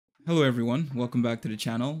Hello everyone, welcome back to the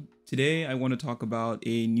channel. Today I want to talk about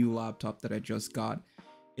a new laptop that I just got.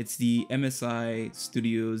 It's the MSI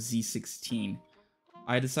Studio Z16.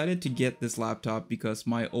 I decided to get this laptop because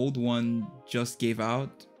my old one just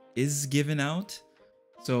is given out.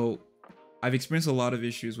 So I've experienced a lot of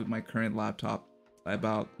issues with my current laptop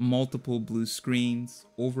about multiple blue screens,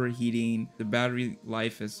 overheating, the battery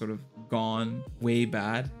life has sort of gone way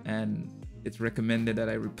bad, and it's recommended that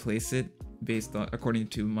I replace it based on according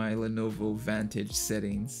to my Lenovo Vantage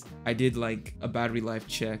settings. I did like a battery life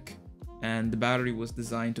check, and the battery was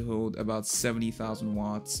designed to hold about 70,000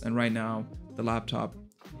 watts, and right now the laptop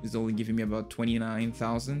is only giving me about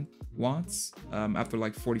 29,000 watts. After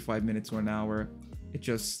like 45 minutes or an hour, it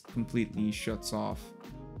just completely shuts off.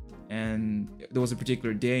 And there was a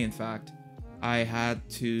particular day, in fact, I had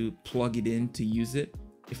to plug it in to use it.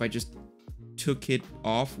 If I just took it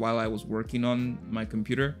off while I was working on my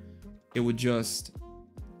computer, it would just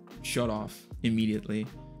shut off immediately,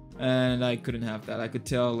 and I couldn't have that. I could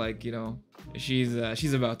tell, like, you know, she's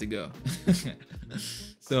about to go.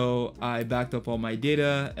 So I backed up all my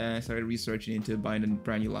data and I started researching into buying a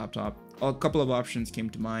brand new laptop. A couple of options came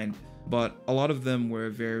to mind, but a lot of them were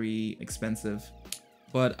very expensive.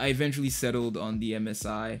 But I eventually settled on the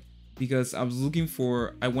MSI because I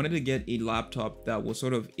wanted to get a laptop that was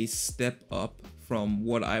sort of a step up from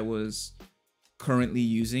what I was currently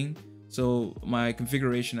using. So my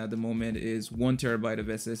configuration at the moment is 1 terabyte of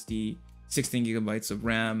SSD, 16 gigabytes of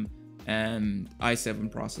RAM, and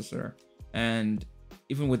i7 processor. And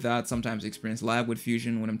even with that, sometimes I experience lag with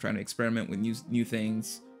Fusion when I'm trying to experiment with new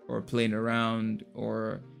things, or playing around,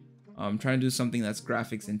 or trying to do something that's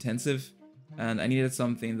graphics intensive. And I needed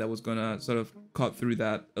something that was gonna sort of cut through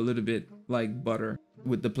that a little bit like butter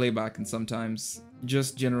with the playback, and sometimes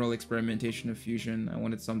just general experimentation of Fusion. I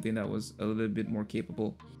wanted something that was a little bit more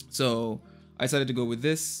capable. So I decided to go with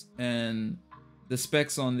this, and the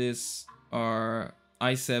specs on this are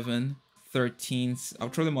i7 13, I'll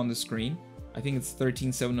throw them on the screen. I think it's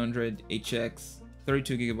 13700 HX,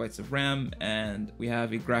 32 gigabytes of RAM, and we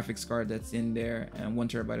have a graphics card that's in there, and 1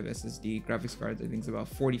 terabyte of SSD. Graphics cards, I think, is about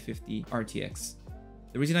 4050 RTX.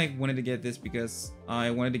 The reason I wanted to get this because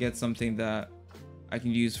I wanted to get something that I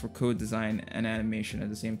can use for code design and animation at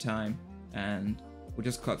the same time, and we'll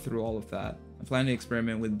just cut through all of that. I'm planning to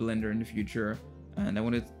experiment with Blender in the future, and I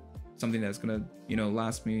wanted something that's gonna, you know,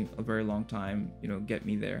 last me a very long time, you know, get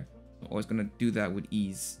me there. I'm always gonna do that with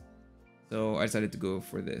ease. So I decided to go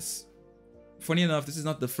for this. Funny enough, this is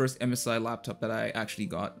not the first MSI laptop that I actually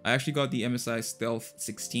got. I actually got the MSI Stealth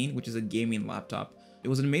 16, which is a gaming laptop. It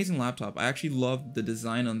was an amazing laptop. I actually loved the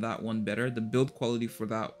design on that one better. The build quality for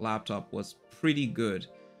that laptop was pretty good.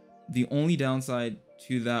 The only downside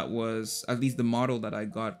to that was, at least the model that I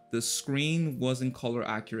got, the screen wasn't color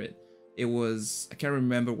accurate. It was, I can't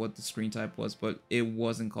remember what the screen type was, but it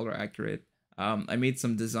wasn't color accurate. I made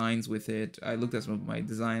some designs with it. I looked at some of my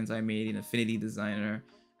designs I made in Affinity Designer,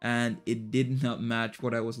 and it did not match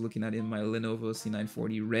what I was looking at in my Lenovo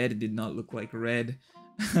C940. Red did not look like red.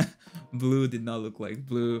 Blue did not look like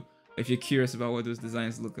blue. If you're curious about what those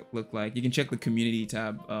designs look like, you can check the community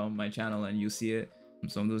tab on my channel and you'll see it.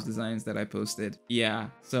 Some of those designs that I posted. Yeah,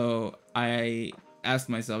 so I asked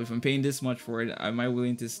myself, if I'm paying this much for it, am I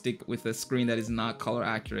willing to stick with a screen that is not color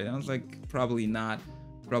accurate? I was like, probably not.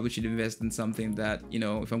 Probably should invest in something that, you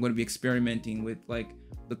know, if I'm going to be experimenting with like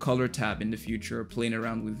the color tab in the future, playing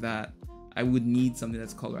around with that, I would need something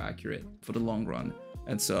that's color accurate for the long run.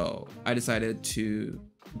 And so I decided to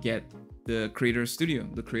get the Creator Studio,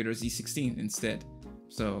 the Creator Z16 instead.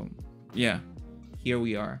 So yeah, here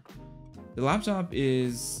we are. The laptop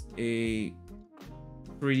is a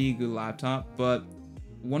pretty good laptop, but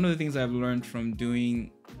one of the things I've learned from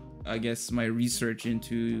doing, I guess, my research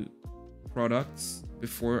into products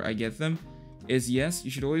before I get them is, yes, you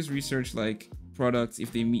should always research like products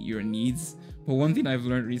if they meet your needs. But one thing I've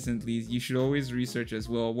learned recently is you should always research as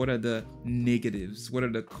well, what are the negatives, what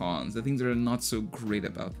are the cons, the things that are not so great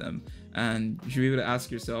about them. And you should be able to ask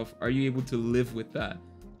yourself, are you able to live with that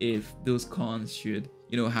if those cons should,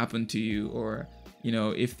 you know, happen to you, or, you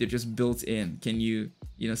know, if they're just built in, can you,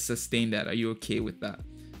 you know, sustain that? Are you okay with that?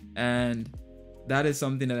 And that is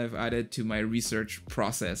something that I've added to my research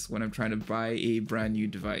process when I'm trying to buy a brand new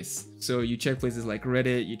device. So you check places like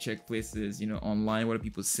Reddit, you check places, you know, online, what are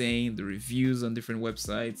people saying, the reviews on different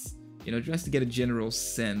websites, you know, just to get a general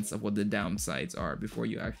sense of what the downsides are before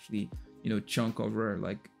you actually, you know, chunk over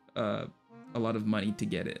like a lot of money to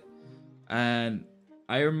get it. And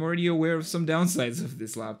I am already aware of some downsides of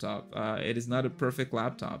this laptop. It is not a perfect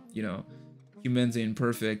laptop, you know, humans are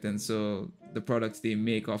imperfect, and so the products they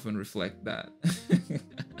make often reflect that.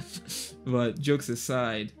 But jokes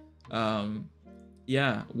aside,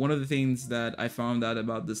 Yeah, one of the things that I found out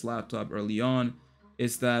about this laptop early on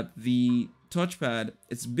is that the touchpad,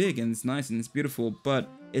 it's big and it's nice and it's beautiful, but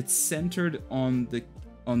it's centered on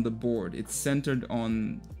the board. It's centered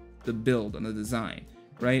on the build, on the design,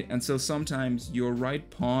 right? And so sometimes your right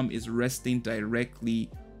palm is resting directly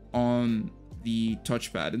on the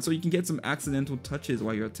touchpad, and so you can get some accidental touches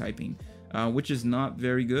while you're typing, which is not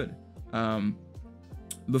very good.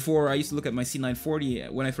 Before, I used to look at my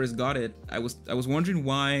C940 when I first got it. I was wondering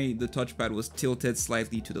why the touchpad was tilted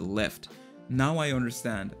slightly to the left. Now I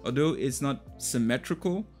understand. Although it's not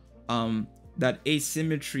symmetrical, that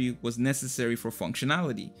asymmetry was necessary for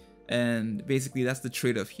functionality, and basically that's the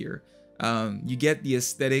trade-off here. You get the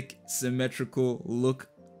aesthetic symmetrical look,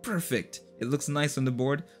 perfect. It looks nice on the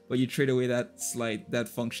board, but you trade away that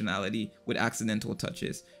functionality with accidental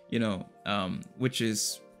touches, you know, which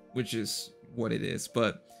is what it is.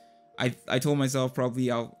 But I told myself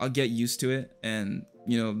probably I'll get used to it and,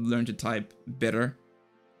 you know, learn to type better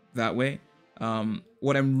that way.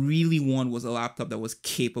 What I really want was a laptop that was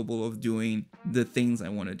capable of doing the things I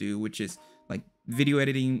want to do, which is like video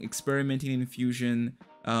editing, experimenting in Fusion,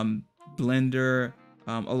 Blender,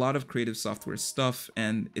 a lot of creative software stuff,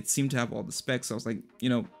 and it seemed to have all the specs. So I was like, you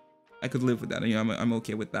know, I could live with that. You know, I'm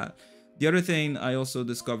okay with that. The other thing I also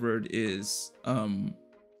discovered is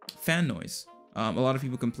fan noise. A lot of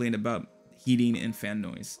people complain about heating and fan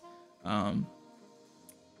noise.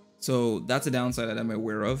 So that's a downside that I'm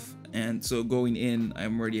aware of, and so going in,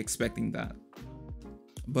 I'm already expecting that.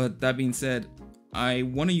 But that being said, I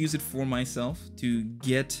want to use it for myself to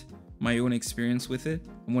get my own experience with it.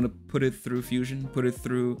 I want to put it through Fusion, put it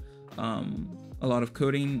through a lot of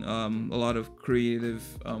coding, a lot of creative,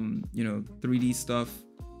 you know, 3D stuff,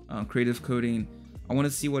 creative coding. I want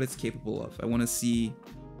to see what it's capable of. I want to see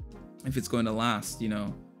if it's going to last, you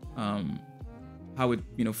know, how it,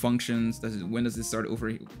 you know, functions. When does it start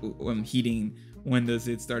overheating? When does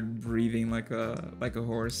it start breathing like a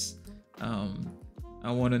horse?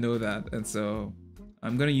 I want to know that, and so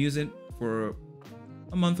I'm gonna use it for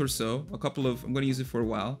a month or so. I'm gonna use it for a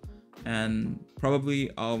while, and probably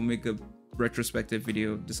I'll make a retrospective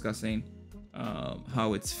video discussing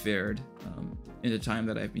how it's fared in the time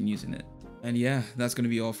that I've been using it. And yeah, that's gonna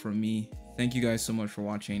be all from me. Thank you guys so much for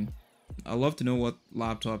watching. I'd love to know what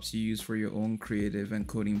laptops you use for your own creative and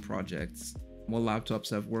coding projects. What laptops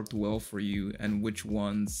have worked well for you, and which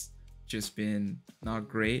ones just been not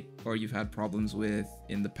great or you've had problems with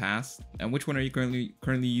in the past, and which one are you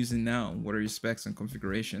currently using now? What are your specs and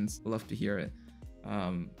configurations? I'd love to hear it.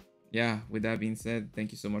 Yeah, with that being said,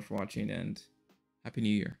 thank you so much for watching, and Happy New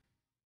Year.